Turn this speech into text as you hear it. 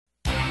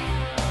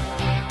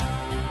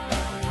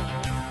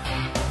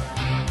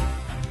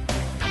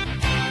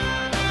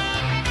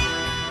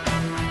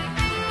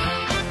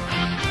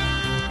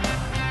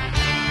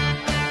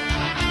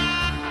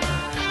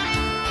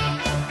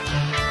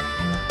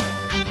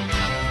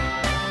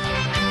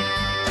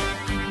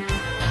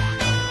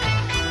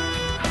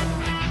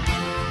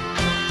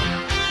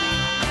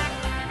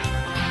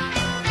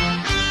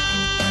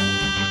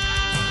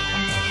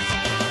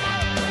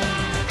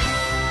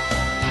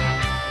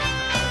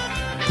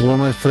Hello,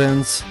 my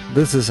friends.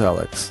 This is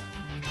Alex.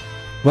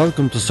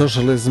 Welcome to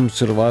Socialism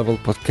Survival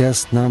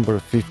Podcast number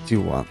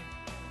 51.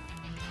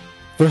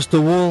 First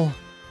of all,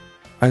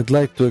 I'd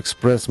like to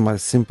express my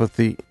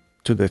sympathy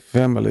to the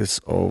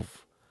families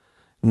of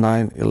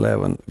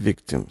 9/11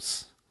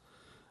 victims.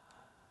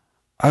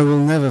 I will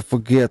never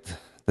forget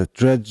the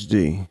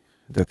tragedy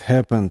that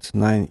happened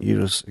 9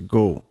 years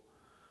ago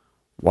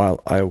while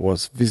I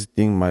was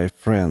visiting my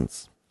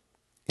friends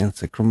in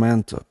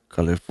Sacramento,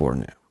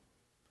 California.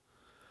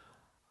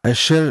 I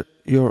share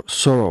your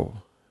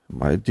sorrow,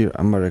 my dear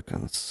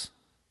Americans.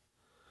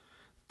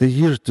 The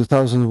year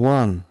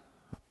 2001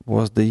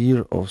 was the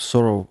year of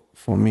sorrow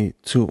for me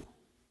too.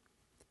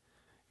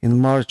 In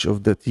March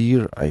of that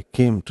year, I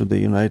came to the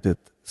United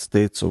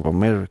States of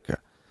America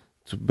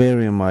to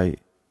bury my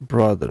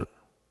brother,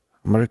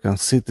 American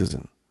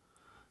citizen,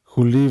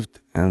 who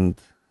lived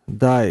and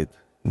died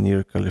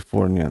near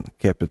Californian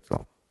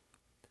capital.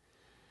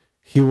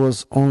 He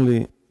was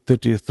only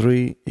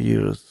 33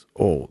 years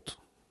old.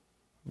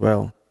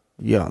 Well,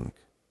 young.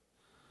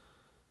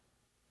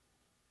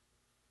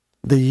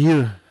 The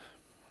year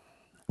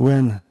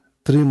when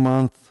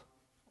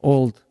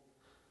 3-month-old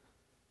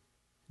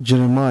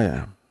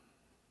Jeremiah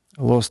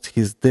lost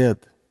his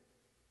dad.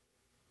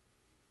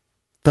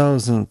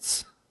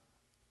 Thousands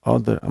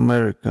other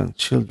American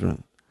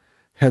children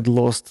had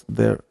lost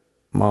their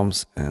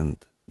moms and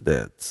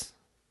dads.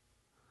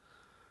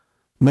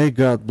 May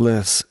God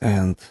bless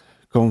and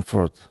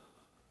comfort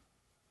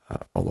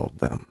all of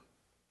them.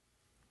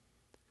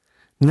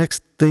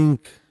 Next thing,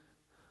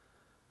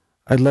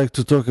 I'd like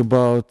to talk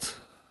about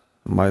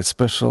my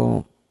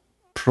special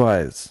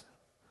prize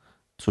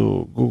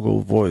to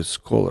Google Voice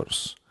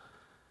callers.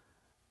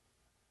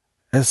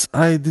 As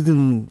I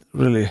didn't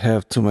really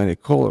have too many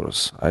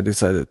callers, I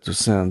decided to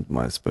send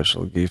my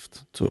special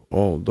gift to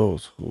all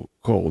those who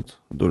called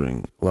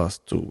during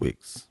last 2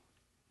 weeks.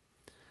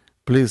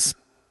 Please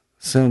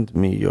send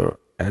me your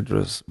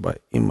address by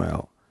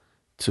email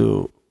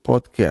to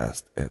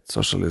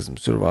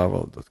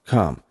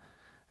podcast@socialismsurvival.com.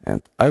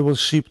 And I will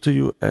ship to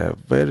you a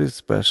very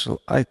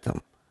special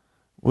item,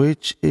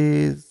 which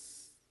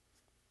is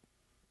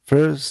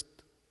first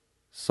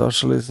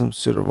Socialism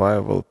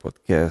Survival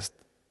Podcast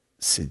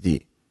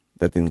CD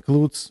that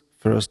includes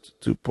first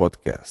 2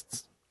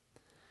 podcasts.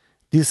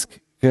 This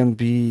can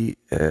be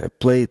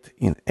played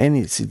in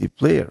any CD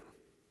player,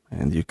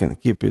 and you can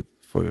keep it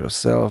for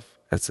yourself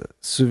as a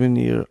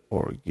souvenir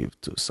or give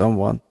to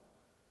someone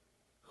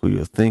who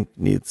you think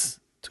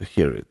needs to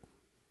hear it.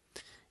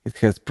 It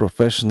has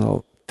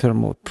professional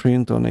thermal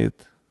print on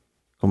it,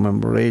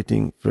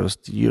 commemorating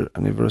first year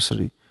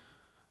anniversary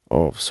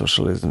of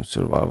Socialism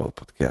Survival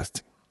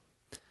Podcasting.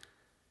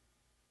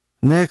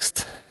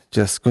 Next,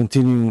 just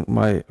continuing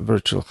my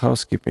virtual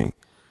housekeeping,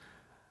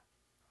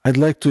 I'd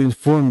like to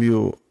inform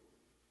you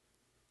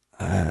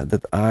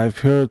that I've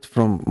heard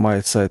from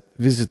my site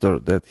visitor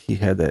that he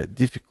had a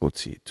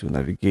difficulty to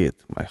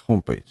navigate my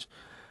homepage.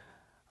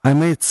 I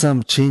made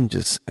some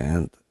changes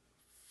and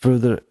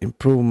further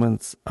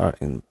improvements are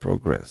in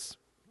progress.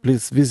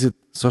 Please visit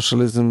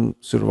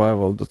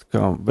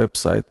socialismsurvival.com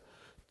website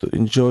to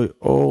enjoy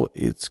all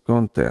its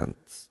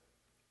contents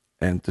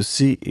and to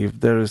see if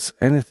there is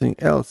anything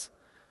else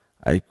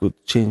I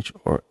could change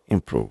or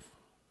improve.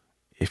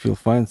 If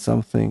you'll find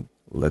something,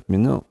 let me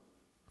know.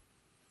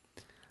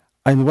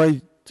 I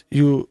invite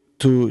you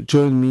to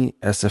join me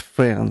as a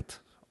friend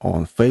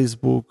on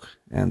Facebook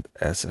and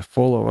as a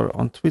follower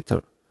on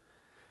Twitter.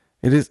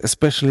 It is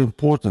especially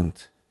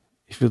important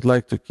if you'd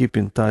like to keep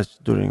in touch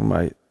during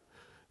my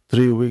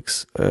 3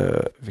 weeks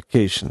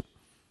vacation.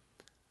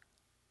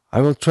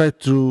 I will try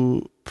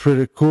to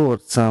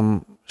pre-record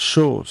some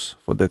shows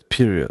for that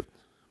period,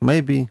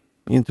 maybe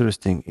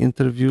interesting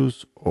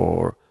interviews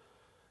or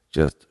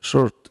just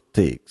short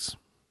takes,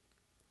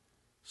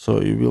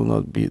 so you will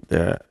not be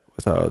there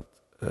without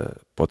a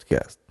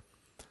podcast.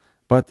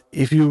 But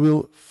if you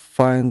will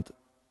find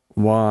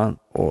 1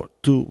 or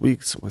 2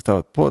 weeks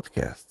without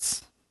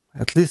podcasts,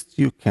 at least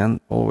you can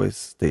always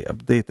stay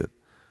updated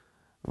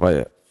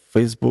via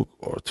Facebook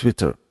or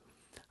Twitter.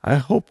 I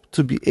hope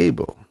to be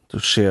able to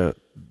share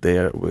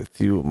there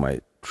with you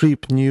my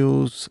trip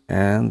news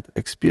and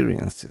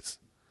experiences.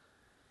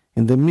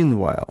 In the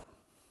meanwhile,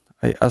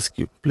 I ask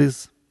you,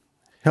 please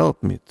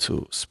help me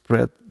to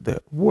spread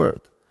the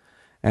word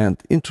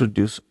and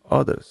introduce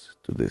others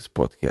to this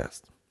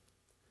podcast.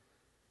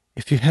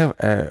 If you have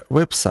a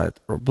website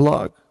or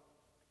blog,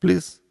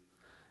 please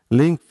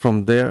link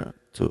from there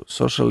to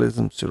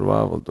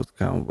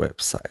socialismsurvival.com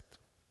website.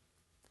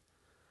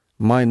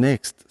 My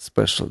next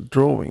special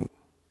drawing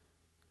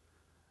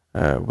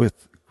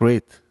with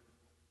great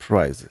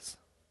prizes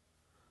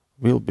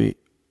will be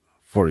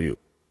for you.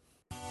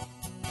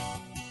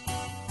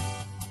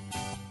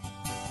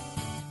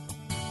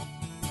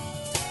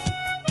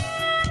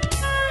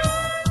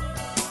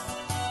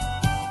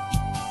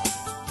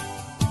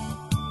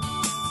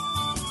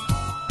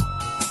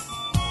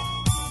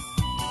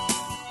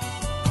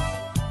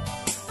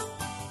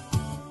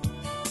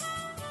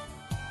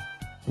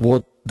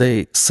 What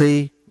they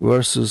say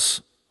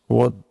versus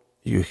what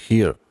you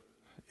hear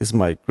is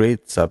my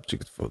great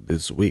subject for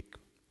this week.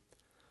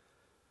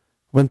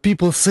 When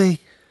people say,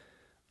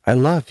 I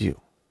love you,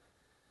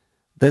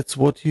 that's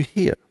what you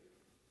hear.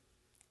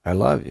 I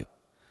love you.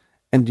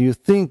 And you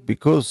think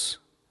because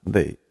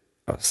they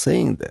are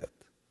saying that,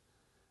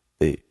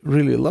 they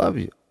really love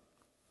you.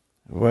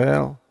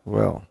 Well,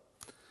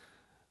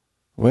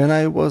 when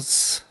I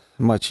was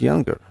much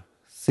younger,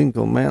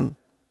 single man,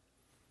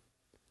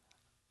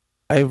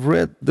 I've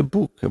read the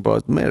book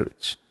about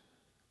marriage,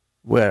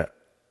 where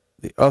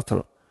the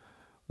author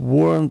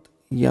warned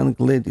young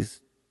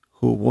ladies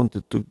who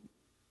wanted to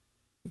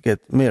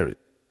get married,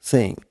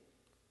 saying,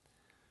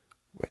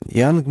 when a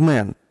young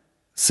man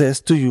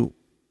says to you,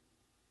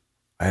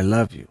 I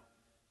love you,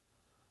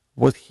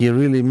 what he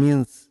really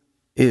means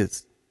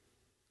is,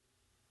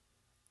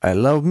 I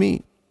love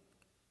me,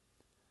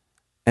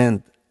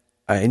 and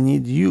I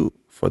need you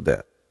for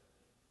that.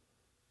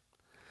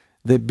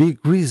 The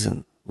big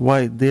reason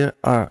why there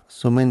are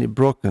so many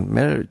broken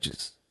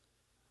marriages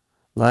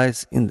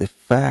lies in the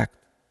fact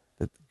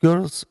that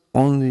girls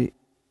only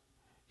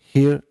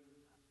hear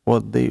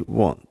what they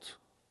want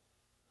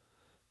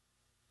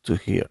to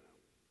hear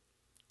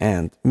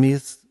and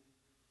miss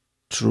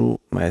true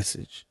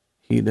message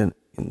hidden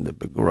in the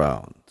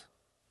background.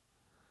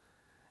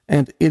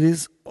 And it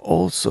is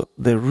also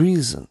the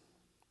reason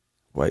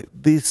why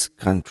this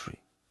country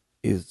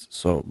is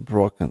so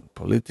broken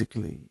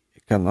politically,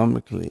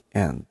 economically,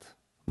 and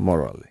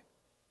morally.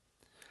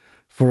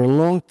 For a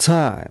long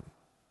time,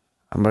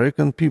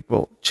 American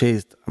people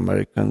chased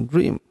American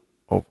dream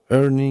of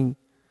earning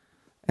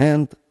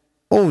and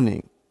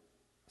owning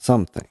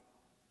something.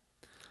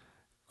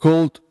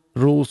 Cold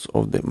rules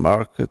of the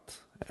market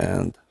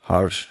and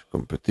harsh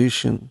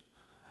competition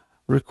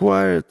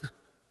required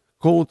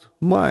cold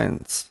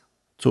minds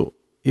to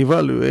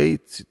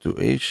evaluate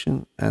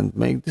situation and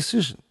make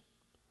decisions.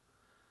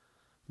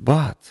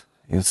 But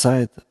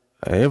inside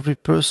every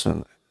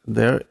person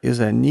there is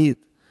a need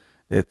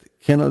that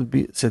cannot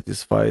be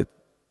satisfied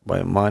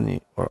by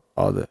money or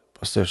other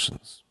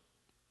possessions.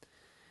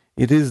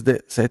 It is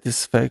the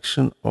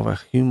satisfaction of a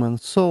human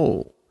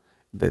soul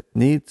that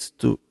needs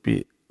to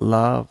be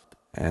loved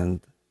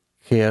and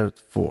cared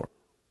for.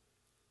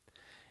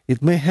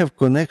 It may have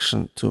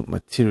connection to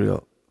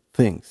material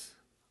things,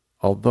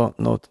 although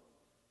not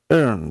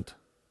earned,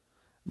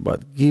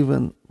 but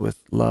given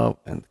with love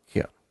and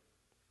care.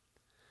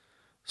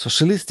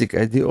 Socialistic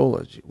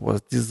ideology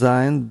was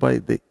designed by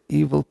the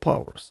evil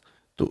powers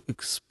to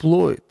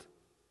exploit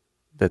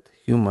that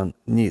human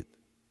need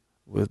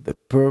with the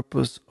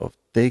purpose of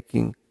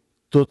taking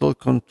total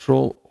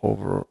control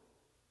over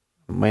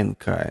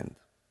mankind.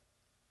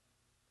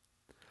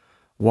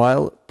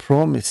 While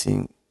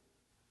promising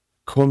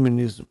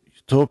communism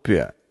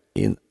utopia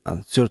in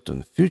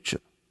uncertain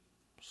future,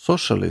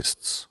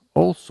 socialists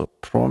also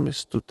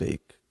promise to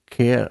take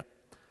care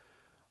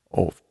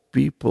of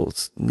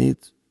people's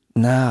needs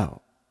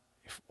now,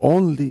 if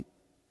only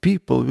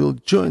people will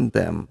join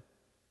them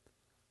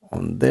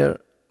on their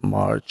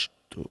march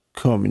to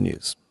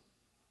communism.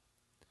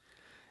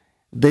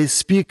 They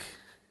speak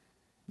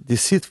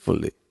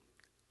deceitfully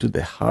to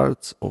the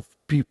hearts of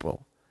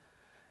people,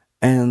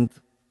 and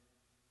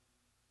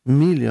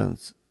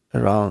millions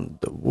around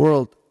the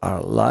world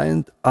are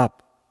lined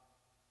up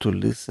to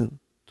listen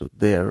to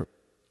their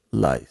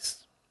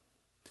lies.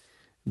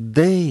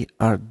 They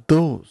are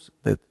those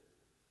that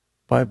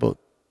Bible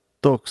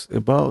talks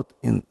about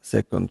in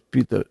 2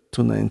 Peter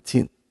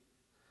 2:19.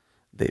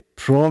 They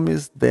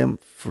promise them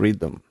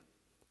freedom,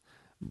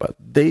 but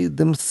they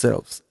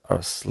themselves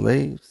are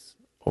slaves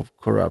of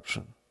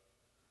corruption.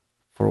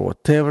 For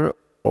whatever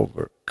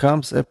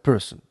overcomes a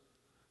person,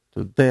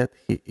 to that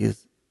he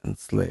is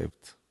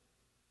enslaved.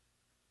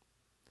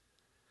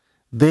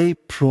 They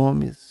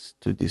promise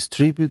to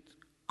distribute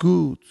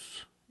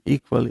goods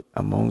equally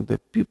among the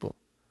people,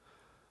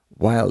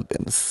 while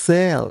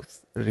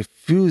themselves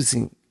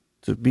refusing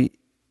to be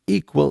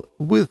equal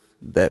with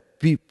the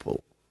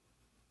people.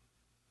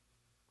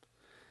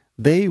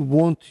 They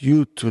want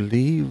you to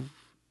live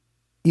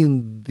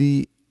in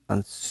the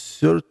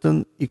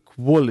uncertain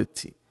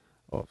equality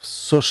of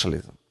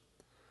socialism,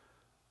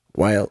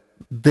 while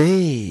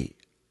they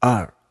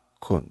are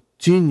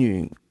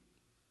continuing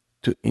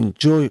to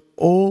enjoy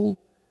all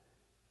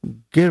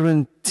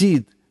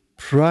guaranteed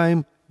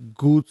prime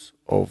goods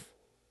of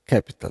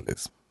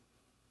capitalism.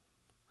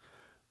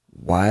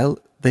 While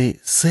they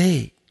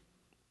say,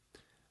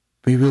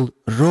 we will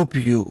rob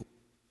you,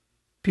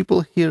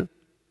 people here,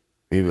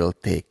 we will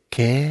take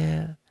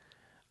care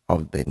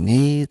of the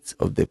needs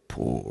of the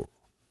poor.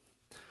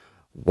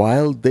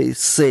 While they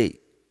say,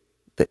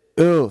 the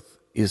earth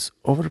is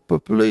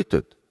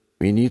overpopulated,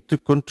 we need to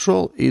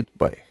control it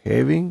by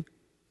having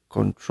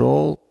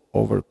control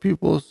over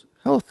people's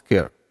health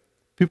care.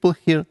 People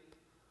here,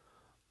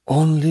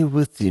 only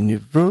with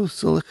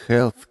universal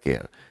health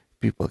care,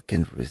 people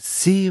can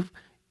receive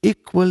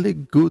equally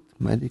good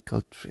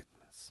medical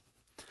treatments.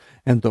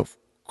 And of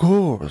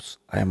course,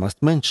 I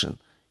must mention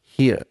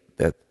here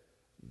that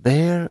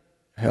their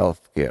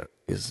health care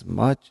is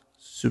much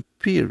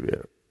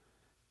superior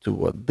to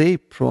what they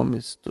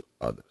promise to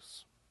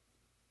others.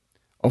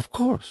 Of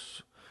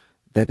course,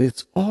 that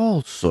is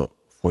also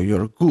for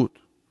your good.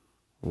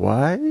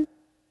 Why?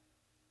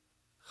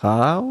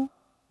 How?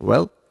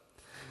 Well,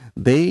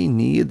 they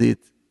need it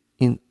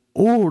in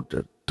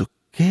order to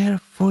care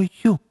for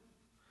you.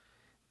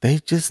 They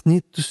just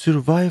need to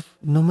survive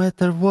no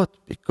matter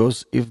what,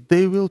 because if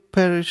they will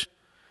perish,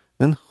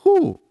 then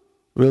who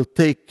will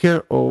take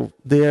care of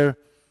their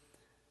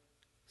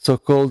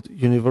so-called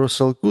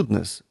universal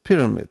goodness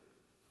pyramid?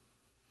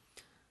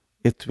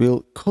 It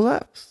will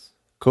collapse,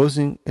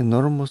 causing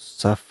enormous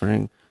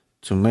suffering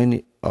to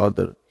many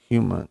other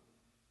human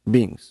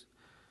beings.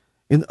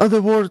 In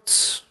other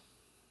words,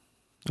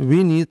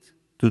 we need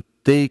to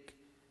take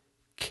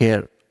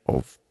care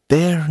of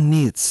their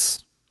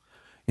needs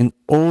in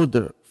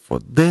order for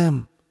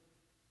them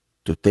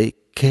to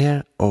take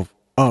care of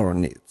our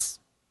needs.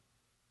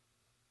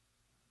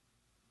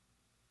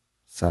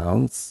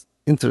 Sounds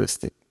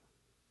interesting,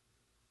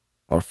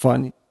 or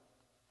funny,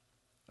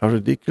 or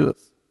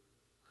ridiculous?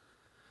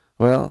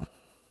 Well,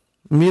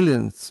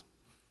 millions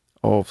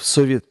of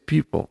Soviet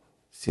people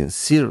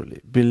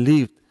sincerely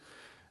believed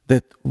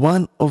that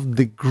one of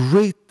the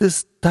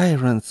greatest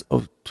tyrants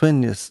of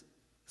 20th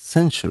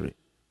century,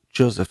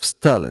 Joseph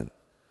Stalin,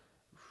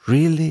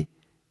 really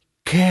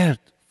cared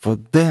for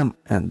them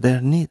and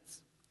their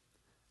needs.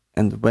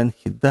 And when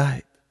he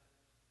died,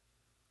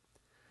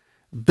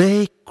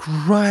 they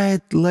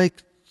cried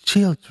like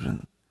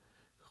children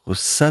who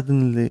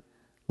suddenly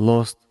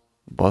lost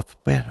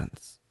both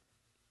parents.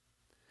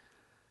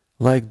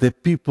 Like the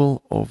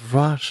people of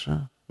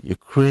Russia,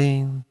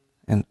 Ukraine,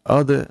 and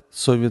other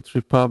Soviet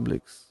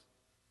republics,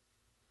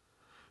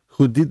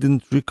 who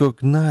didn't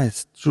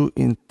recognize true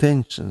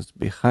intentions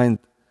behind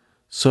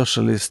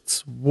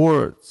socialists'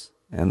 words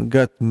and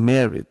got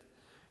married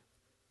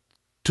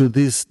to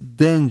this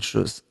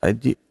dangerous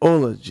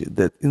ideology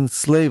that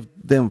enslaved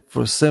them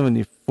for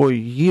 74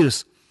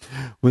 years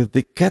with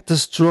the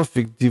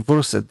catastrophic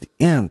divorce at the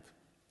end.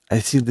 I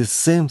see the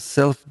same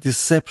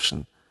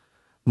self-deception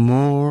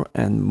more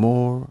and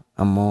more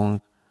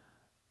among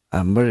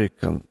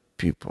American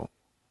people.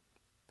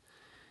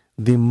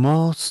 The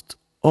most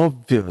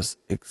obvious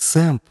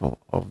example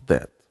of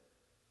that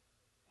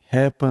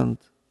happened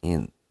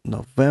in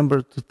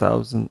November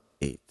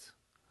 2008,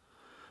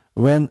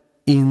 when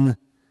in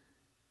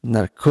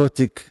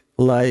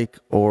narcotic-like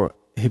or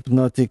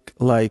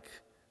hypnotic-like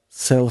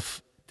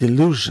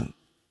self-delusion,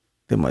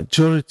 the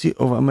majority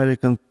of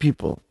American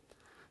people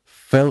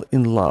fell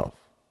in love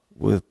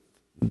with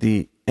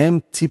the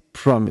empty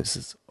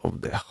promises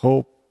of the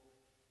hope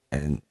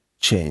and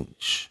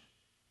change.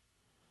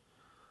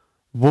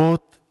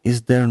 What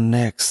is there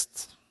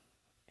next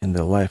in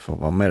the life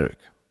of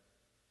America?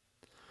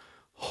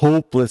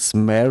 Hopeless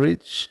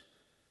marriage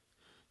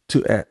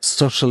to a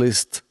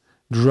socialist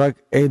drug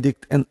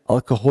addict and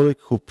alcoholic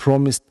who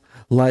promised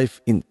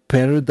life in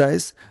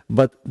paradise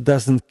but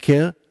doesn't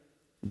care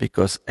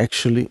because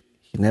actually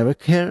he never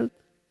cared?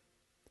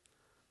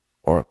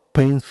 Or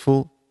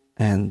painful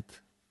and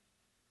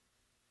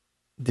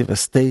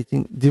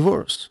devastating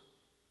divorce?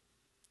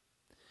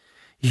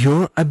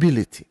 Your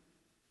ability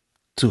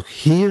to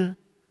hear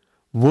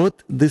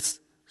what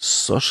this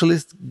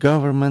socialist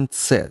government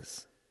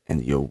says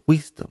and your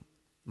wisdom,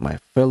 my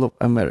fellow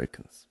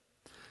Americans,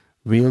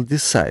 will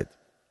decide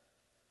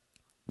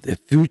the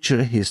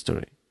future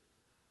history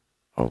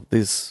of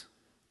this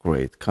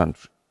great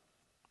country.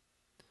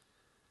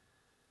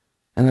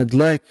 And I'd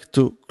like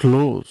to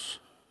close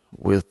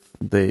with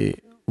the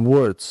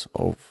words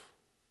of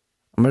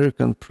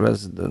American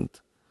President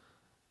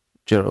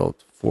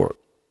Gerald Ford.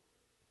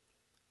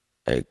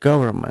 A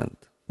government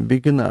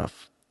big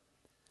enough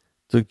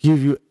to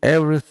give you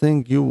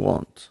everything you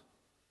want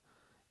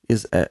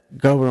is a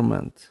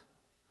government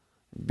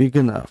big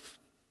enough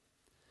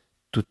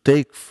to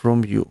take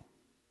from you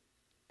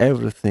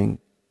everything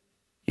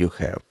you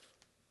have.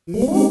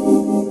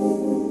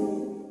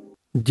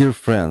 Dear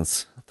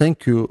friends,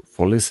 thank you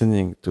for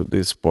listening to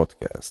this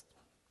podcast.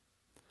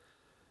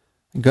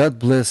 God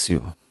bless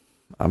you,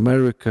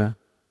 America,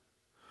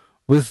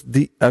 with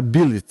the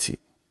ability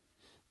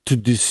to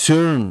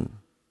discern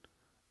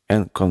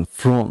and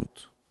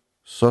confront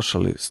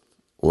socialist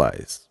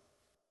lies.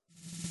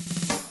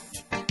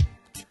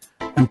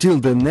 Until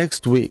the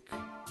next week,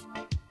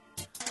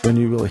 when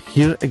you will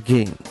hear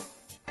again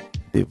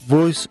the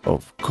voice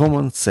of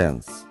common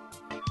sense,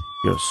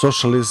 your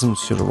Socialism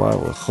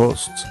Survival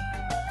host,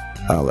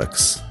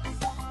 Alex.